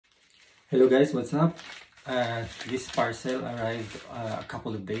Hello guys, what's up? This parcel arrived a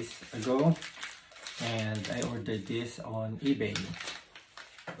couple of days ago and I ordered this on eBay.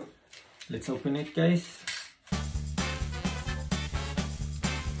 Let's open it, guys.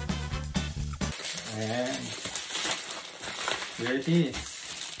 And here it is,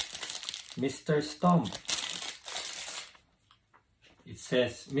 MrStomp. It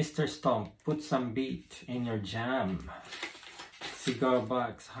says, MrStomp, put some beat in your jam. Cigar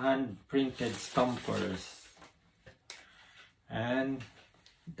box, hand printed stompers, and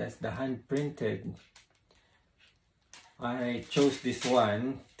that's the hand printed. I chose this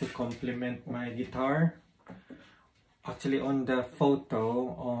one to complement my guitar. Actually, on the photo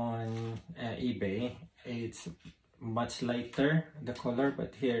on eBay, it's much lighter, the color,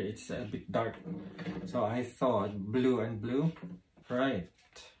 but here it's a bit dark, so I thought blue and blue, right?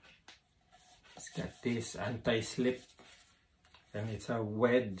 It's got this anti-slip. And it's a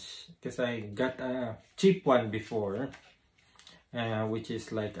wedge, because I got a cheap one before, which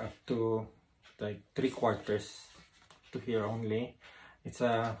is like up to like 3/4 to here only. It's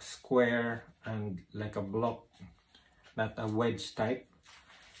a square and like a block, not a wedge type.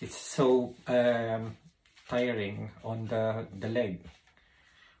 It's so tiring on the leg.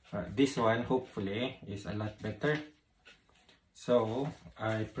 This one hopefully is a lot better. So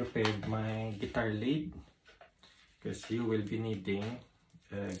I prepared my guitar lead, because you will be needing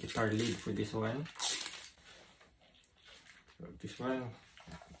a guitar lead for this one. So this one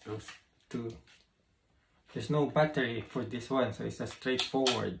goes to, there's no battery for this one, so it's a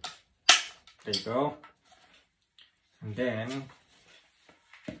straightforward. There you go. And then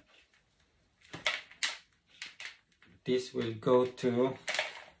this will go to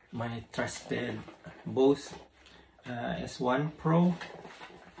my trusted Bose S1 Pro.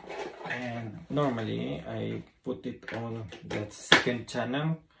 And normally I put it on the second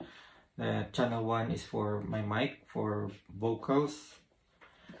channel. The channel 1 is for my mic, for vocals.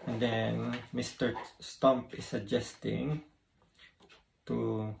 And then MrStomp is suggesting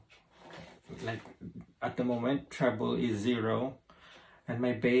to, like, at the moment treble is 0, and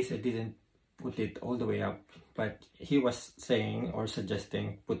my bass I didn't put it all the way up, but he was saying or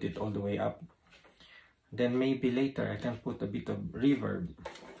suggesting put it all the way up. Then maybe later I can put a bit of reverb.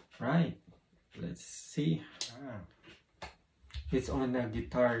 Right, let's see. It's on a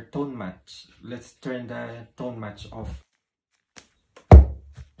guitar tone match. Let's turn the tone match off.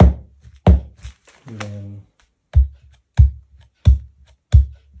 And then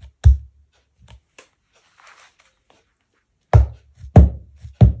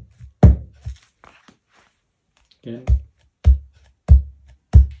again.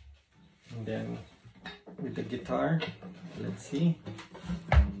 And then with the guitar, let's see.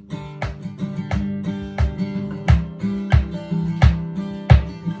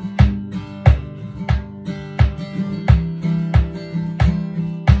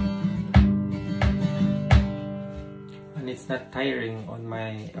 It's not tiring on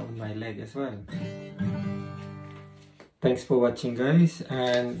my leg as well. Thanks for watching, guys,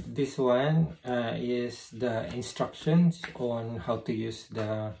 and this one is the instructions on how to use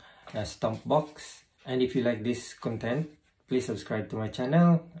the Stomp box. And if you like this content, please subscribe to my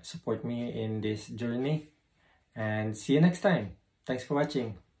channel, support me in this journey, and see you next time. Thanks for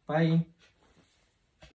watching. Bye.